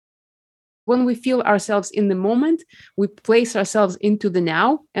when we feel ourselves in the moment, we place ourselves into the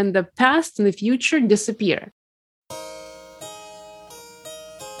now, and the past and the future disappear.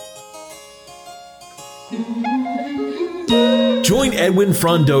 Join Edwin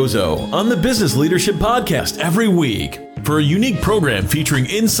Frondozo on the Business Leadership Podcast every week for a unique program featuring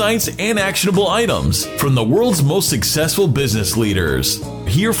insights and actionable items from the world's most successful business leaders.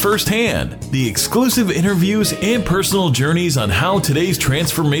 Hear firsthand the exclusive interviews and personal journeys on how today's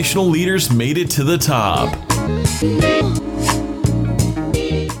transformational leaders made it to the top.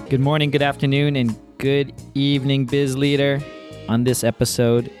 Good morning, good afternoon, and good evening, Biz Leader. On this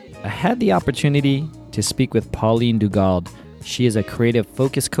episode, I had the opportunity to speak with Pauline Dougald. She is a creative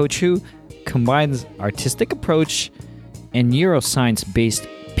focus coach who combines artistic approach and neuroscience-based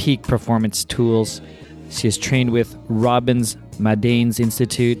peak performance tools. She is trained with Robbins Madanes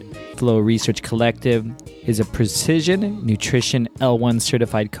Institute, Flow Research Collective, is a precision nutrition L1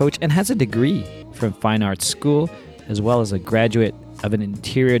 certified coach, and has a degree from Fine Arts School, as well as a graduate of an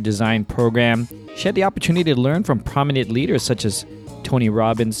interior design program. She had the opportunity to learn from prominent leaders such as Tony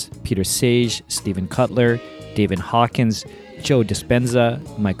Robbins, Peter Sage, Stephen Cutler, David Hawkins, Joe Dispenza,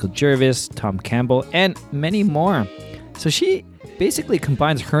 Michael Jervis, Tom Campbell, and many more. So she basically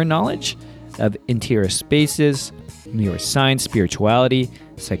combines her knowledge of interior spaces, neuroscience, spirituality,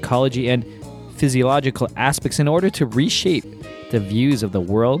 psychology, and physiological aspects in order to reshape the views of the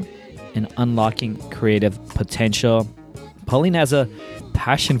world and unlocking creative potential. Pauline has a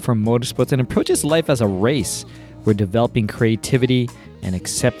passion for motorsports and approaches life as a race where developing creativity and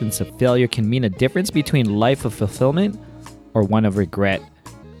acceptance of failure can mean a difference between life of fulfillment or one of regret.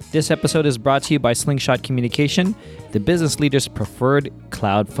 This episode is brought to you by Slingshot Communication, the business leader's preferred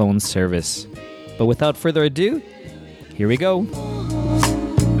cloud phone service. But without further ado, here we go.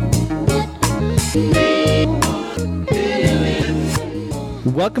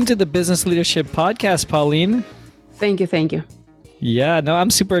 Welcome to the Business Leadership Podcast, Pauline. Thank you. Yeah, no,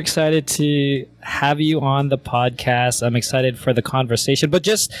 I'm super excited to have you on the podcast. I'm excited for the conversation. But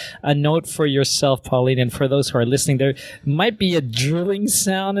just a note for yourself, Pauline, and for those who are listening, there might be a drilling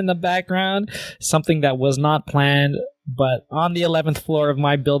sound in the background, something that was not planned. But on the 11th floor of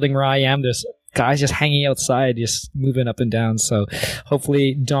my building where I am, there's guys just hanging outside, just moving up and down. So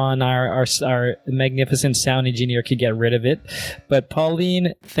hopefully Don, our magnificent sound engineer, could get rid of it. But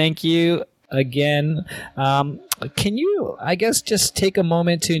Pauline, thank you again. Can you, I guess, just take a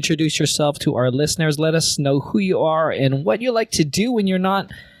moment to introduce yourself to our listeners? Let us know who you are and what you like to do when you're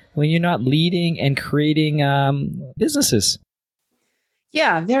not leading and creating businesses.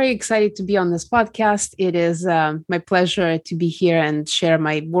 Yeah, very excited to be on this podcast. It is my pleasure to be here and share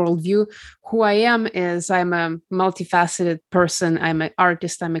my worldview. Who I am is I'm a multifaceted person. I'm an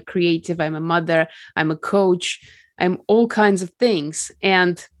artist. I'm a creative. I'm a mother. I'm a coach. I'm all kinds of things.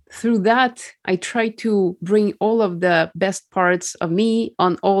 And through that, I try to bring all of the best parts of me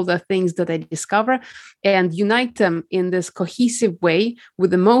on all the things that I discover and unite them in this cohesive way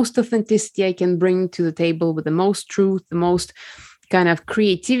with the most authenticity I can bring to the table, with the most truth, the most kind of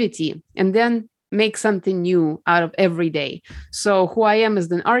creativity, and then make something new out of every day. So who I am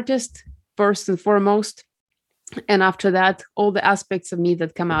as an artist, first and foremost. And after that, all the aspects of me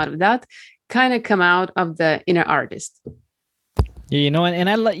that come out of that kind of come out of the inner artist. Yeah, you know,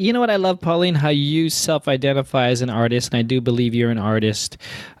 and you know what I love, Pauline, how you self-identify as an artist, and I do believe you're an artist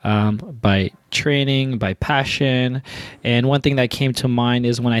by training, by passion. And one thing that came to mind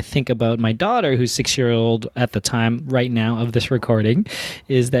is when I think about my daughter, who's 6-year-old at the time, right now of this recording,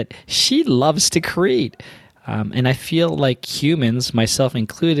 is that she loves to create. And I feel like humans, myself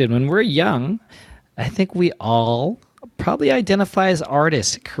included, when we're young, I think we all probably identify as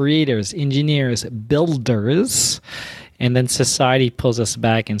artists, creators, engineers, builders. And then society pulls us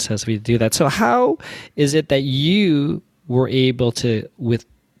back and says we do that. So how is it that you were able to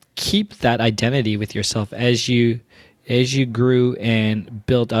keep that identity with yourself as you grew and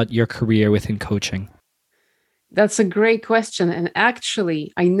built out your career within coaching? That's a great question. And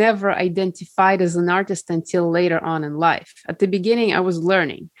actually, I never identified as an artist until later on in life. At the beginning, I was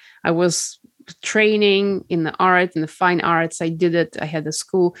learning. I was training in the art, in the fine arts. I did it. I had a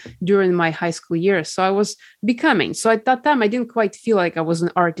school during my high school years. So I was becoming. So at that time, I didn't quite feel like I was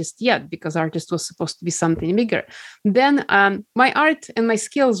an artist yet, because artist was supposed to be something bigger. Then my art and my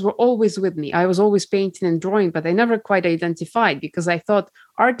skills were always with me. I was always painting and drawing, but I never quite identified, because I thought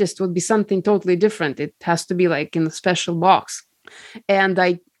artist would be something totally different. It has to be like in a special box. And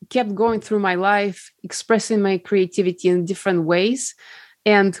I kept going through my life, expressing my creativity in different ways.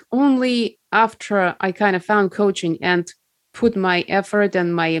 And only after I kind of found coaching and put my effort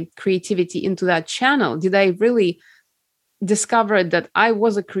and my creativity into that channel did I really discover that I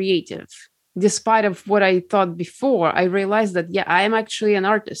was a creative. despite of what I thought before, I realized that, yeah, I am actually an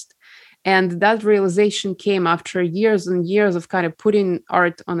artist. And that realization came after years and years of kind of putting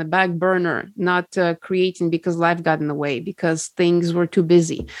art on a back burner, not creating because life got in the way, because things were too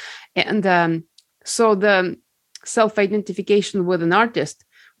busy. And so the self-identification with an artist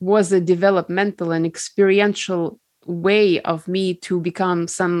was a developmental and experiential way of me to become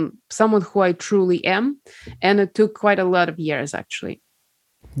someone who I truly am. And it took quite a lot of years, actually.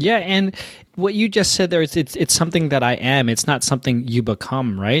 Yeah, and what you just said there is it's something that I am. It's not something you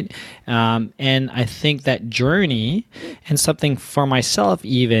become, right? And I think that journey, and something for myself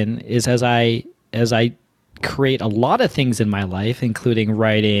even, is as I create a lot of things in my life, including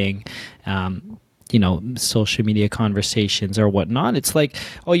writing, social media conversations or whatnot. It's like,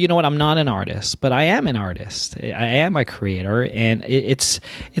 oh, you know what? I'm not an artist, but I am an artist. I am a creator, and it's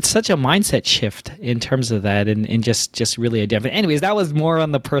such a mindset shift in terms of that, and just really a different. Anyways, that was more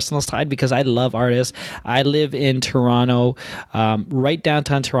on the personal side because I love artists. I live in Toronto, right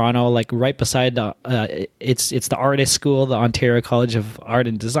downtown Toronto, like right beside the. It's the artist school, the Ontario College of Art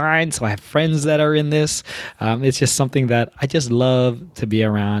and Design. So I have friends that are in this. It's just something that I just love to be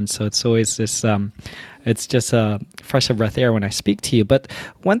around. So it's always this. It's just a fresh of breath air when I speak to you. But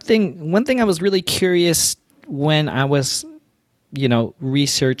one thing I was really curious when I was,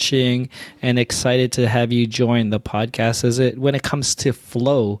 researching and excited to have you join the podcast is when it comes to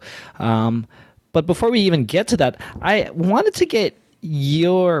flow. But before we even get to that, I wanted to get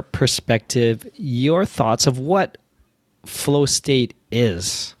your perspective, your thoughts of what flow state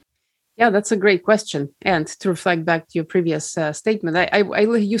is. Yeah, that's a great question. And to reflect back to your previous statement, I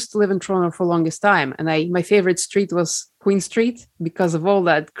used to live in Toronto for the longest time. And my favorite street was Queen Street because of all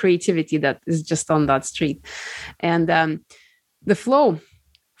that creativity that is just on that street. And the flow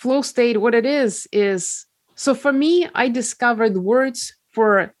state, what it is, so for me, I discovered words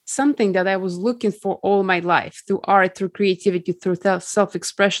for something that I was looking for all my life, through art, through creativity, through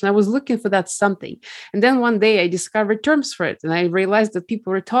self-expression. I was looking for that something. And then one day I discovered terms for it, and I realized that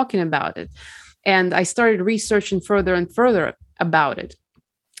people were talking about it. And I started researching further and further about it.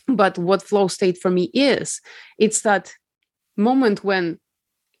 But what flow state for me is, it's that moment when,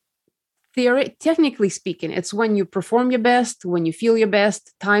 technically speaking, it's when you perform your best, when you feel your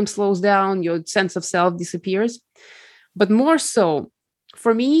best, time slows down, your sense of self disappears. But more so,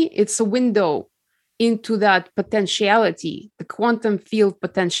 for me, it's a window into that potentiality, the quantum field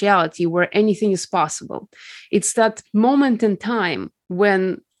potentiality where anything is possible. It's that moment in time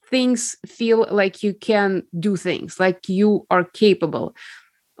when things feel like you can do things, like you are capable,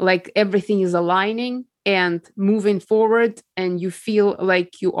 like everything is aligning and moving forward, and you feel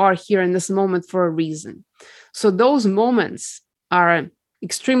like you are here in this moment for a reason. So those moments are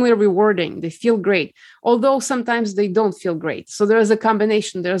extremely rewarding. They feel great, although sometimes they don't feel great. So there's a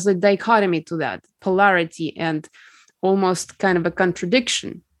combination, there's a dichotomy to that, polarity and almost kind of a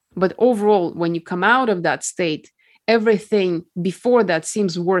contradiction. But overall, when you come out of that state, everything before that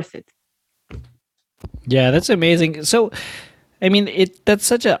seems worth it. Yeah, that's amazing. So, I mean, that's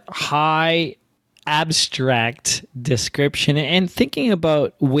such a high abstract description, and thinking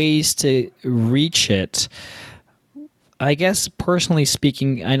about ways to reach it. I guess personally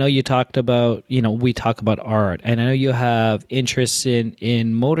speaking, I know you talked about, we talk about art, and I know you have interests in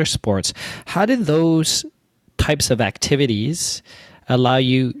motorsports. How did those types of activities allow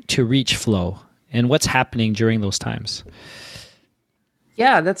you to reach flow, and what's happening during those times?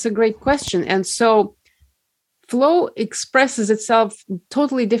 Yeah, that's a great question. And so flow expresses itself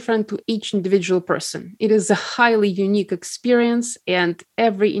totally different to each individual person. It is a highly unique experience, and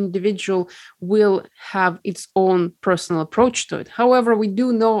every individual will have its own personal approach to it. However, we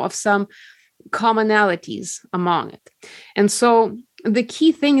do know of some commonalities among it. And so the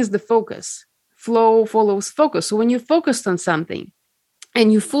key thing is the focus. Flow follows focus. So when you're focused on something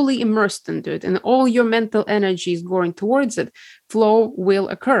and you're fully immersed into it and all your mental energy is going towards it, flow will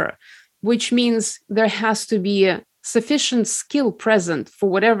occur, which means there has to be a sufficient skill present for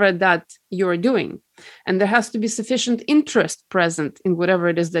whatever that you're doing. And there has to be sufficient interest present in whatever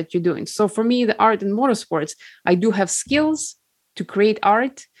it is that you're doing. So for me, the art and motorsports, I do have skills to create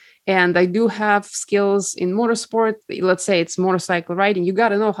art, and I do have skills in motorsport. Let's say it's motorcycle riding. You got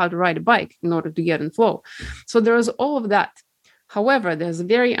to know how to ride a bike in order to get in flow. So there is all of that. However, there's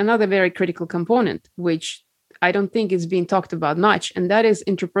another very critical component, which I don't think it's being talked about much, and that is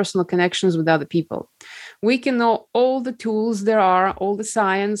interpersonal connections with other people. We can know all the tools there are, all the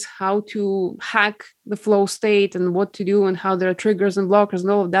science, how to hack the flow state and what to do and how there are triggers and blockers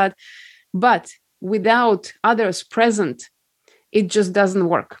and all of that. But without others present, it just doesn't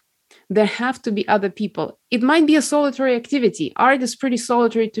work. there have to be other people. It might be a solitary activity. Art is pretty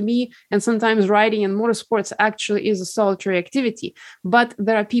solitary to me, and sometimes riding and motorsports actually is a solitary activity. But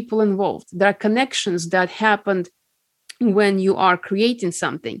there are people involved. There are connections that happen when you are creating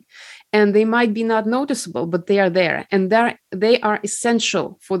something, and they might be not noticeable, but they are there, and they are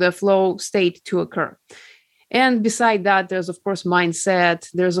essential for the flow state to occur. And beside that, there's, of course, mindset.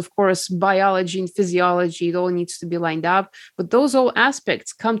 There's, of course, biology and physiology. It all needs to be lined up. But those all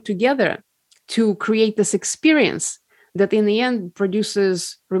aspects come together to create this experience that in the end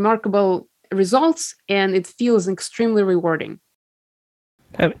produces remarkable results, and it feels extremely rewarding.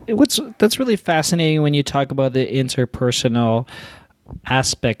 That's really fascinating when you talk about the interpersonal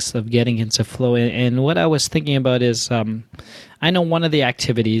aspects of getting into flow. And what I was thinking about is, I know one of the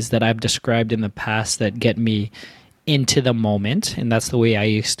activities that I've described in the past that get me into the moment, and that's the way I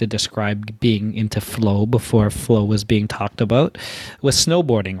used to describe being into flow before flow was being talked about, was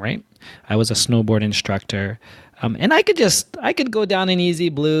snowboarding, right? I was a snowboard instructor. And I could go down an easy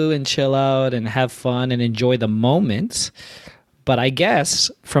blue and chill out and have fun and enjoy the moments. But I guess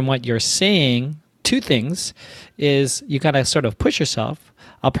from what you're saying, two things is you got to sort of push yourself.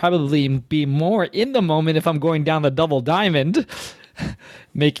 I'll probably be more in the moment if I'm going down the double diamond,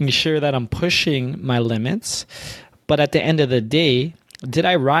 making sure that I'm pushing my limits. But at the end of the day, did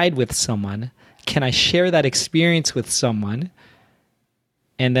I ride with someone? Can I share that experience with someone?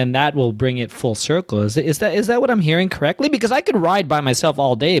 And then that will bring it full circle. Is that what I'm hearing correctly? Because I could ride by myself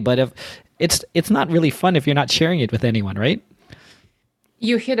all day, but if it's not really fun if you're not sharing it with anyone, right?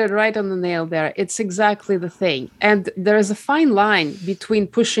 You hit it right on the nail there. It's exactly the thing. And there is a fine line between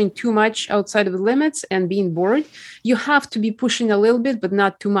pushing too much outside of the limits and being bored. You have to be pushing a little bit, but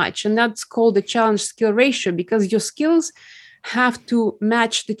not too much. And that's called the challenge skill ratio, because your skills have to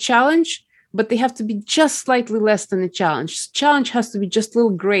match the challenge, but they have to be just slightly less than the challenge. Challenge has to be just a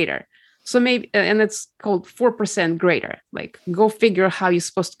little greater. So maybe, and it's called 4% greater. Like, go figure how you're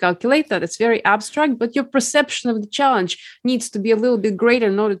supposed to calculate that. It's very abstract, but your perception of the challenge needs to be a little bit greater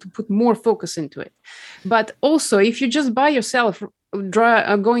in order to put more focus into it. But also, if you're just by yourself,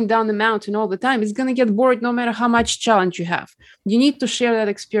 going down the mountain all the time, it's going to get bored no matter how much challenge you have. You need to share that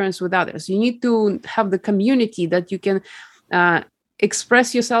experience with others. You need to have the community that you can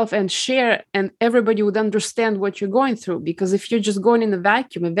express yourself and share, and everybody would understand what you're going through. Because if you're just going in a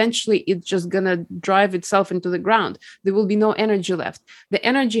vacuum, eventually it's just gonna drive itself into the ground. There will be no energy left. The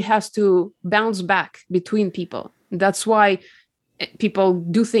energy has to bounce back between people. That's why people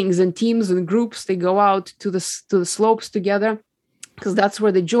do things in teams and groups. They go out to the slopes together, because that's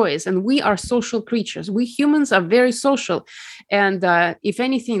where the joy is. And we are social creatures. We humans are very social. And if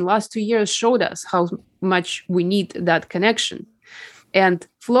anything, last 2 years showed us how much we need that connection. And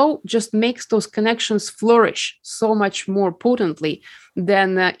flow just makes those connections flourish so much more potently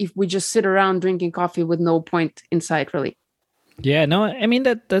than if we just sit around drinking coffee with no point in sight, really. Yeah, no, I mean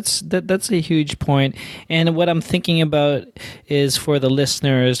that's a huge point. And what I'm thinking about is for the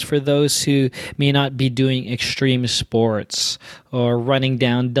listeners, for those who may not be doing extreme sports or running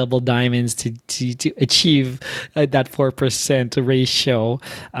down double diamonds to achieve that 4% ratio.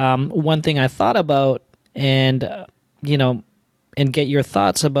 One thing I thought about, and and get your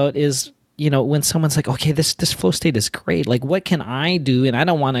thoughts about is, when someone's like, okay, this flow state is great. Like, what can I do? And I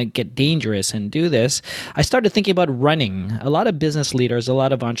don't want to get dangerous and do this. I started thinking about running. A lot of business leaders, a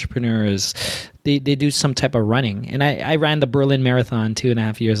lot of entrepreneurs, they do some type of running. And I ran the Berlin Marathon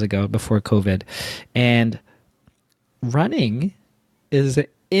 2.5 years ago before COVID. And running is an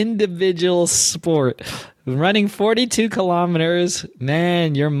individual sport. Running 42 kilometers,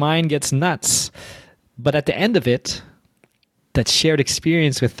 man, your mind gets nuts. But at the end of it, that shared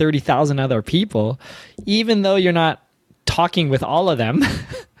experience with 30,000 other people, even though you're not talking with all of them,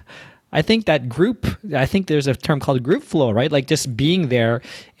 I think there's a term called group flow, right? Like just being there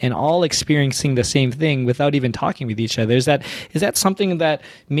and all experiencing the same thing without even talking with each other. Is that something that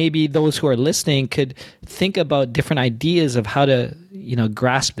maybe those who are listening could think about, different ideas of how to,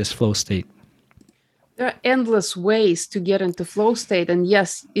 grasp this flow state? There are endless ways to get into flow state. And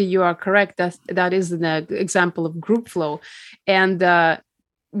yes, you are correct. That is an example of group flow. And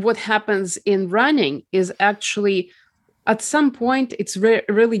what happens in running is actually, at some point, it's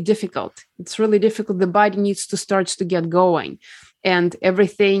really difficult. It's really difficult. The body needs to start to get going and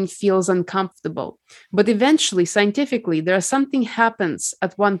everything feels uncomfortable. But eventually, scientifically, something happens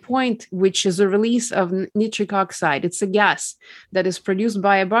at one point, which is a release of nitric oxide. It's a gas that is produced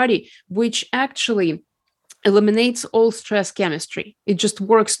by a body, which actually eliminates all stress chemistry. It just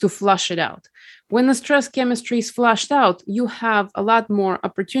works to flush it out. When the stress chemistry is flushed out, you have a lot more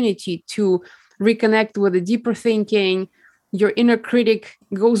opportunity to reconnect with the deeper thinking, your inner critic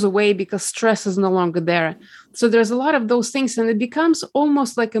goes away because stress is no longer there. So there's a lot of those things, and it becomes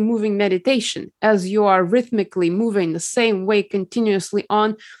almost like a moving meditation. As you are rhythmically moving the same way continuously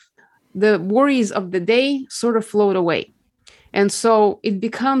on, the worries of the day sort of float away. And so it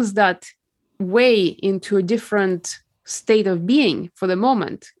becomes that way into a different state of being for the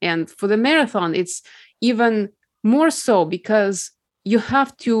moment. And for the marathon, it's even more so because you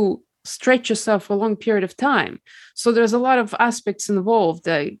have to stretch yourself for a long period of time. So there's a lot of aspects involved.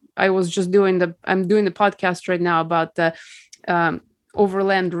 I'm doing the podcast right now about the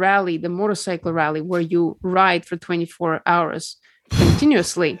overland rally, the motorcycle rally, where you ride for 24 hours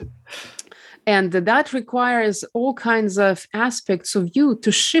continuously. And that requires all kinds of aspects of you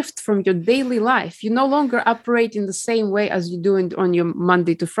to shift from your daily life. You no longer operate in the same way as you do on your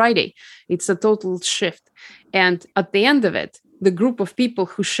Monday to Friday. It's a total shift. And at the end of it, the group of people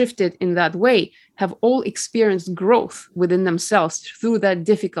who shifted in that way have all experienced growth within themselves through that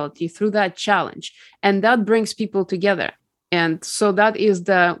difficulty, through that challenge. And that brings people together. And so that is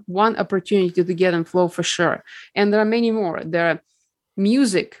the one opportunity to get in flow for sure. And there are many more.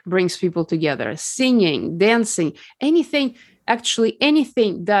 Music brings people together, singing, dancing, anything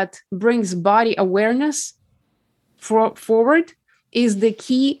that brings body awareness forward is the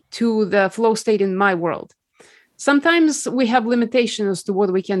key to the flow state in my world. Sometimes we have limitations as to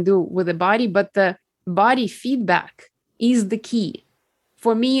what we can do with the body, but the body feedback is the key.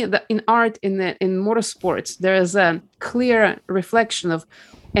 For me, in art, in motorsports, there is a clear reflection of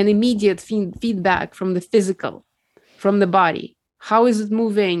an immediate feedback from the physical, from the body. How is it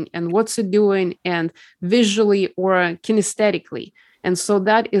moving and what's it doing, and visually or kinesthetically. And so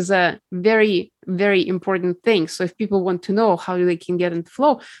that is a very, very important thing. So if people want to know how they can get into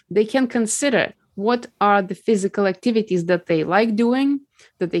flow, they can consider what are the physical activities that they like doing,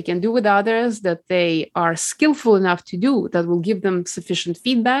 that they can do with others, that they are skillful enough to do, that will give them sufficient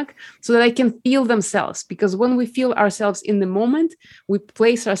feedback so that they can feel themselves. Because when we feel ourselves in the moment, we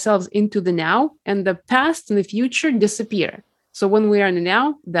place ourselves into the now, and the past and the future disappear. So when we are in the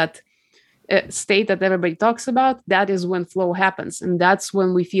now, that state that everybody talks about, that is when flow happens. And that's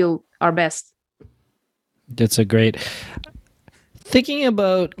when we feel our best. That's a great... Thinking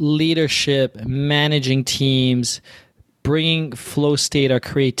about leadership, managing teams, bringing flow state or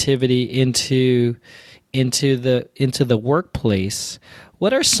creativity into the workplace,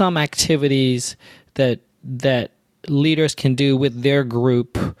 what are some activities that leaders can do with their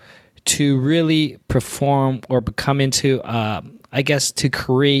group to really perform or come into, to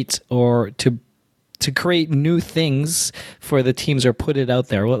create or to create new things for the teams or put it out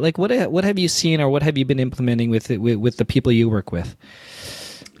there? What have you seen or what have you been implementing with the people you work with?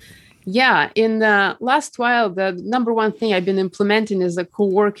 Yeah, in the last while, the number one thing I've been implementing is the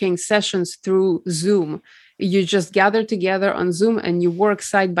co-working sessions through Zoom. You just gather together on Zoom and you work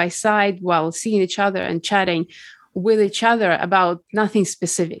side by side while seeing each other and chatting with each other about nothing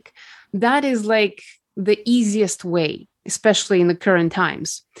specific. That is like the easiest way, especially in the current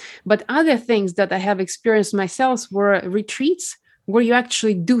times. But other things that I have experienced myself were retreats where you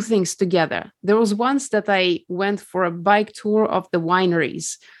actually do things together. There was once that I went for a bike tour of the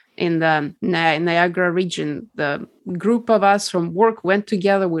wineries in the Niagara region. The group of us from work went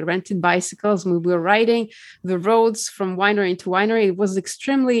together. We rented bicycles. We were riding the roads from winery to winery. It was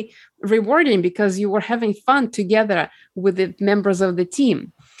extremely rewarding because you were having fun together with the members of the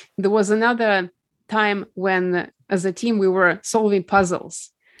team. There was another time when, as a team, we were solving puzzles.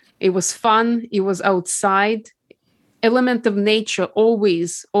 It was fun. It was outside. Element of nature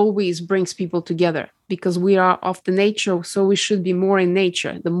always brings people together because we are of the nature, so we should be more in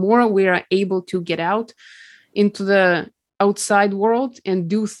nature. The more we are able to get out into the outside world and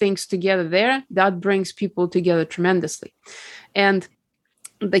do things together there, that brings people together tremendously. And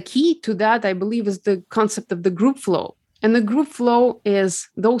the key to that, I believe, is the concept of the group flow. And the group flow is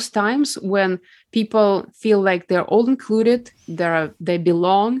those times when people feel like they're all included, they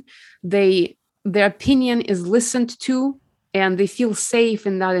belong, their opinion is listened to, and they feel safe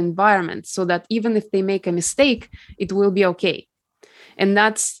in that environment so that even if they make a mistake, it will be okay. And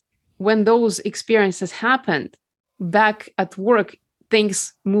that's when those experiences happened back at work,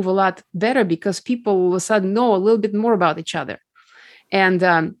 things move a lot better because people all of a sudden know a little bit more about each other.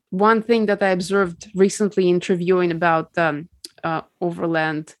 And one thing that I observed recently interviewing about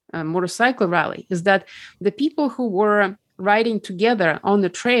overland motorcycle rally is that the people who were riding together on the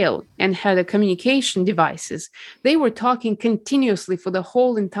trail and had a communication devices, they were talking continuously for the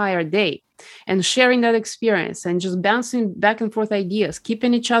whole entire day and sharing that experience and just bouncing back and forth ideas,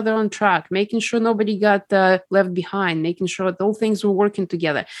 keeping each other on track, making sure nobody got left behind, making sure that all things were working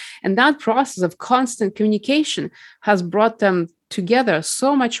together. And that process of constant communication has brought them together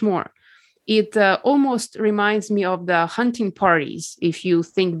so much more. It almost reminds me of the hunting parties. If you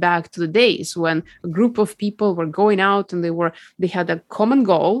think back to the days when a group of people were going out and they had a common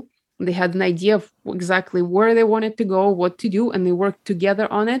goal, they had an idea of exactly where they wanted to go, what to do, and they worked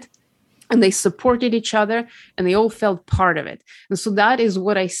together on it. And they supported each other and they all felt part of it. And so that is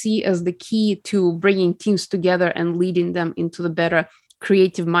what I see as the key to bringing teams together and leading them into the better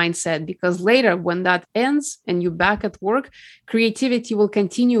creative mindset. Because later, when that ends and you're back at work, creativity will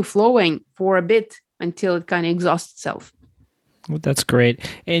continue flowing for a bit until it kind of exhausts itself. Well, that's great.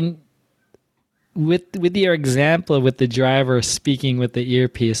 And with your example with the driver speaking with the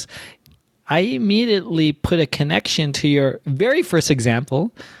earpiece, I immediately put a connection to your very first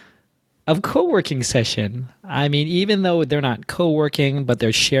example of co-working session. I mean, even though they're not co-working, but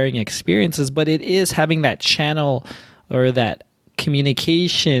they're sharing experiences, but it is having that channel or that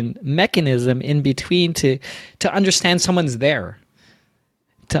communication mechanism in between to understand someone's there.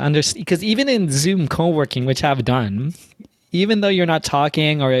 To understand, because even in Zoom co-working, which I've done, even though you're not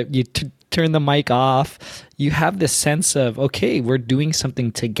talking or you turn the mic off, you have this sense of, okay, we're doing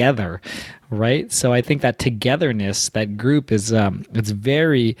something together, right? So I think that togetherness, that group is it's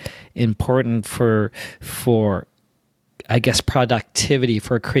very important for I guess productivity,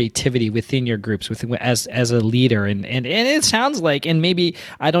 for creativity within your groups, as a leader. And it sounds like, and maybe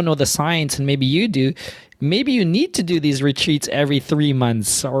I don't know the science, and maybe you do, maybe you need to do these retreats every 3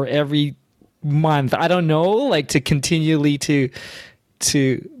 months or every month. I don't know, like to continually to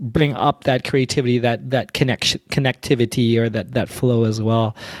bring up that creativity, that connectivity, or that flow as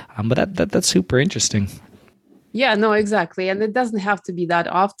well. But that's super interesting. Yeah, no, exactly. And it doesn't have to be that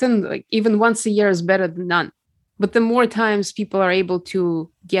often. Like even once a year is better than none. But the more times people are able to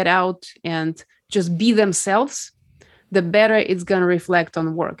get out and just be themselves, the better it's going to reflect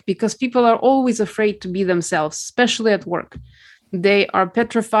on work, because people are always afraid to be themselves, especially at work. They are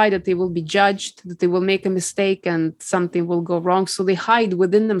petrified that they will be judged, that they will make a mistake and something will go wrong. So they hide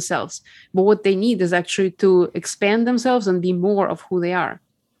within themselves. But what they need is actually to expand themselves and be more of who they are.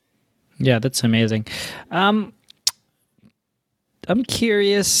 Yeah, that's amazing. I'm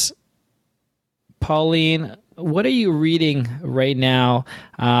curious, Pauline, what are you reading right now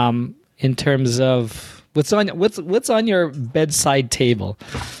in terms of what's on your bedside table?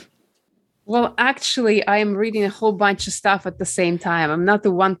 Well, actually, I am reading a whole bunch of stuff at the same time. I'm not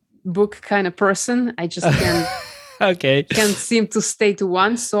the one book kind of person. I just can't seem to stay to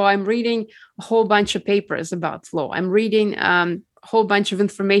one. So I'm reading a whole bunch of papers about flow. I'm reading a whole bunch of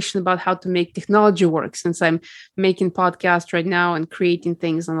information about how to make technology work, since I'm making podcasts right now and creating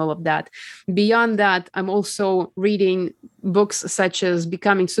things and all of that. Beyond that, I'm also reading books such as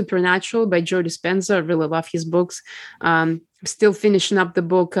Becoming Supernatural by Joe Dispenza. I really love his books. Still finishing up the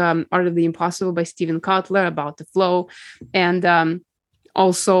book Art of the Impossible by Stephen Kotler about the flow. And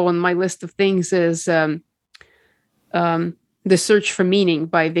also on my list of things is The Search for Meaning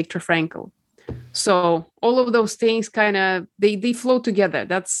by Viktor Frankl. So all of those things kind of, they flow together.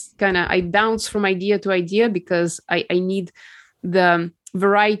 That's kind of, I bounce from idea to idea because I need the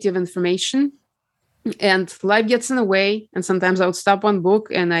variety of information. And life gets in the way, and sometimes I would stop one book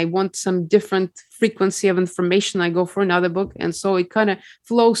and I want some different frequency of information. I go for another book, and so it kind of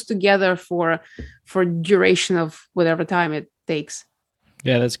flows together for duration of whatever time it takes.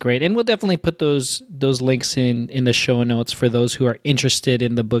 Yeah, that's great, and we'll definitely put those links in the show notes for those who are interested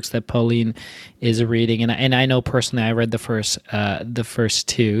in the books that Pauline is reading. And I know personally, I read the first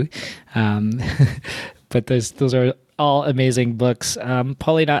two, but those are all amazing books.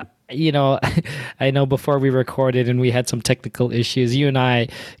 Pauline, I know before we recorded and we had some technical issues, you and I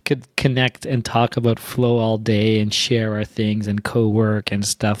could connect and talk about flow all day and share our things and co-work and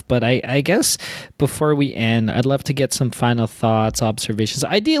stuff. But I guess before we end, I'd love to get some final thoughts, observations.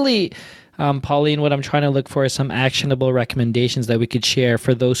 Ideally, Pauline, what I'm trying to look for is some actionable recommendations that we could share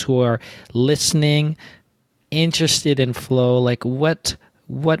for those who are listening, interested in flow. Like what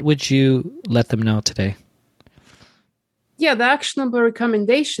would you let them know today? Yeah, the actionable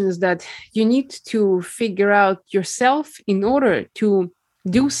recommendation is that you need to figure out yourself in order to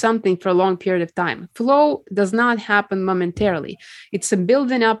do something for a long period of time. Flow does not happen momentarily. It's a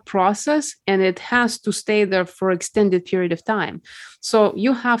building up process, and it has to stay there for an extended period of time. So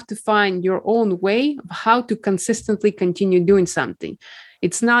you have to find your own way of how to consistently continue doing something.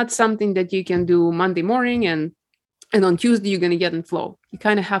 It's not something that you can do Monday morning and And on Tuesday, you're going to get in flow. You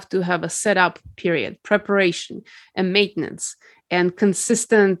kind of have to have a setup period, preparation and maintenance, and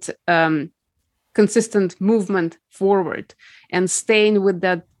consistent movement forward, and staying with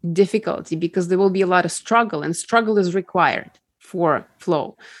that difficulty, because there will be a lot of struggle, and struggle is required for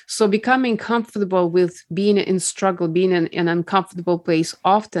flow. So becoming comfortable with being in struggle, being in an uncomfortable place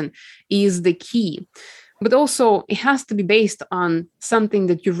often is the key. But also it has to be based on something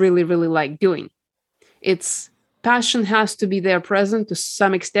that you really, really like doing. Passion has to be there present to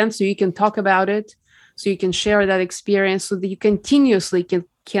some extent, so you can talk about it, so you can share that experience, so that you continuously can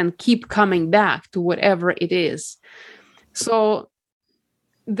keep coming back to whatever it is. So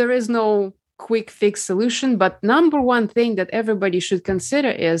there is no quick fix solution, but number one thing that everybody should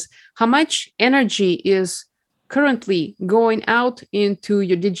consider is how much energy is currently going out into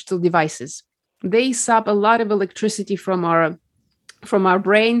your digital devices. They suck a lot of electricity from our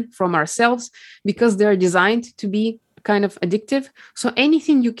brain, from ourselves, because they're designed to be kind of addictive. So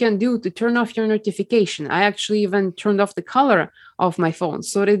anything you can do to turn off your notification. I actually even turned off the color of my phone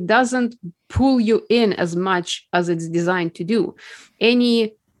so that it doesn't pull you in as much as it's designed to do.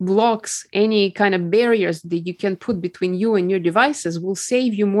 Any blocks, any kind of barriers that you can put between you and your devices will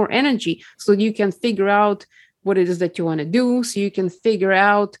save you more energy, so you can figure out what it is that you want to do, so you can figure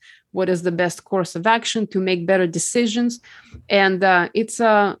out what is the best course of action to make better decisions. And it's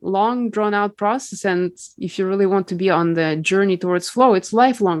a long, drawn-out process. And if you really want to be on the journey towards flow, it's a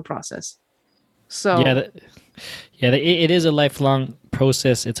lifelong process. So it is a lifelong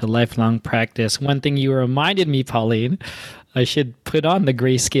process. It's a lifelong practice. One thing you reminded me, Pauline, I should put on the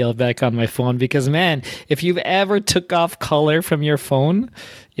grayscale back on my phone, because, man, if you've ever took off color from your phone,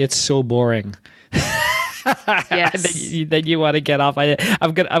 it's so boring. Yes. that you want to get off.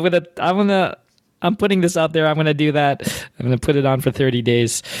 I'm putting this out there. I'm gonna do that. I'm gonna put it on for 30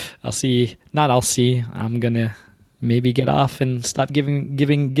 days. I'm gonna maybe get off and stop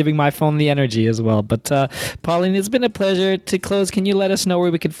giving my phone the energy as well. But Pauline, it's been a pleasure. To close, can you let us know where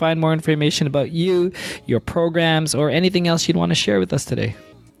we can find more information about you, your programs, or anything else you'd want to share with us today?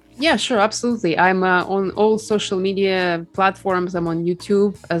 Yeah, sure. Absolutely. I'm on all social media platforms. I'm on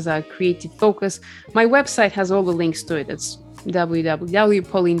YouTube as a Creative Focus. My website has all the links to it. It's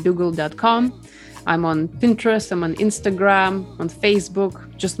www.paulinedougald.com. I'm on Pinterest. I'm on Instagram, on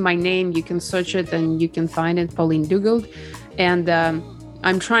Facebook. Just my name. You can search it and you can find it, Pauline Dougald. And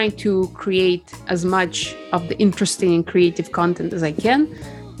I'm trying to create as much of the interesting and creative content as I can,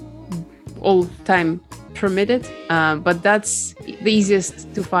 all time permitted, but that's the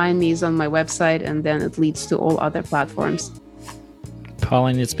easiest to find me is on my website, and then it leads to all other platforms.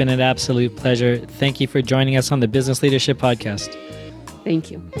 Pauline, it's been an absolute pleasure. Thank you for joining us on the Business Leadership Podcast.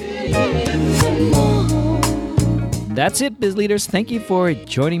 Thank you. That's it, Biz Leaders. Thank you for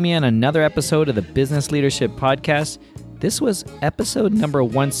joining me on another episode of the Business Leadership Podcast. This was episode number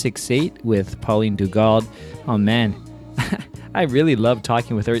 168 with Pauline Dougald. Oh man, I really love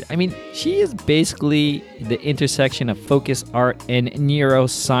talking with her. I mean, she is basically the intersection of focus, art, and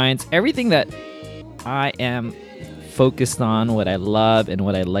neuroscience. Everything that I am focused on, what I love and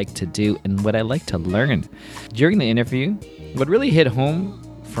what I like to do and what I like to learn. During the interview, what really hit home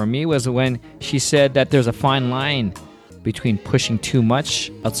for me was when she said that there's a fine line between pushing too much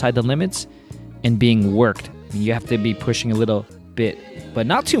outside the limits and being worked. I mean, you have to be pushing a little bit, but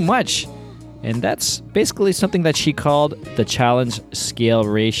not too much. And that's basically something that she called the challenge scale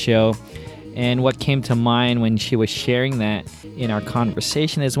ratio. And what came to mind when she was sharing that in our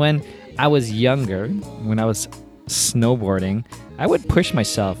conversation is when I was younger, when I was snowboarding, I would push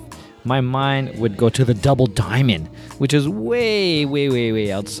myself. My mind would go to the double diamond, which is way, way, way,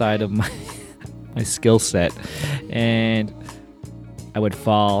 way outside of my skill set. And I would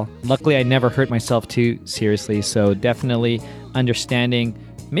fall. Luckily, I never hurt myself too seriously. So definitely understanding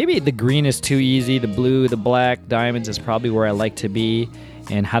maybe the green is too easy, the blue, the black, diamonds is probably where I like to be.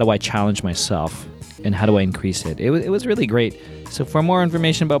 And how do I challenge myself? And how do I increase it? It was really great. So for more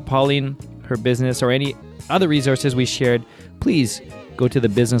information about Pauline, her business, or any other resources we shared, please go to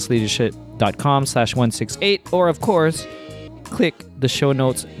thebusinessleadership.com/168, or of course, click the show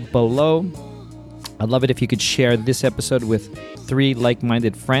notes below. I'd love it if you could share this episode with 3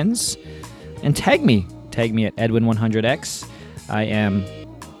 like-minded friends and tag me at Edwin100X.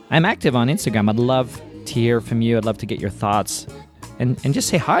 I'm active on Instagram. I'd love to hear from you. I'd love to get your thoughts and just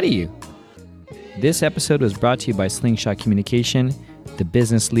say hi to you. This episode was brought to you by Slingshot Communication, the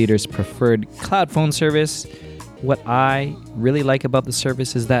business leader's preferred cloud phone service. What I really like about the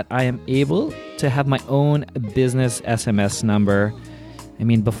service is that I am able to have my own business SMS number. I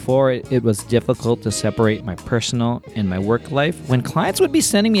mean, before it was difficult to separate my personal and my work life. When clients would be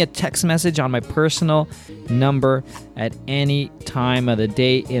sending me a text message on my personal number at any time of the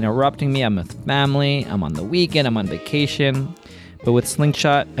day, interrupting me. I'm with family, I'm on the weekend, I'm on vacation. But with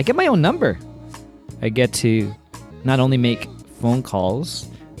Slingshot, I get my own number. I get to not only make phone calls,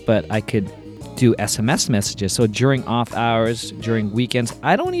 but I could do SMS messages. So during off hours, during weekends,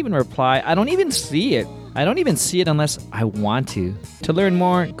 I don't even reply. I don't even see it. I don't even see it unless I want to. To learn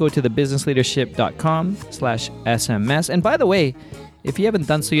more, go to thebusinessleadership.com/SMS. And by the way, if you haven't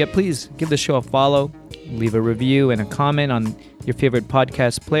done so yet, please give the show a follow, leave a review and a comment on your favorite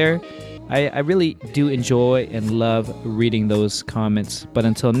podcast player. I really do enjoy and love reading those comments. But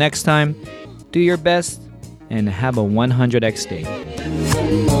until next time, do your best and have a 100x day.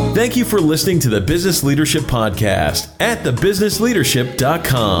 Thank you for listening to the Business Leadership Podcast at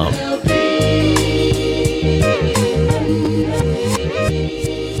thebusinessleadership.com.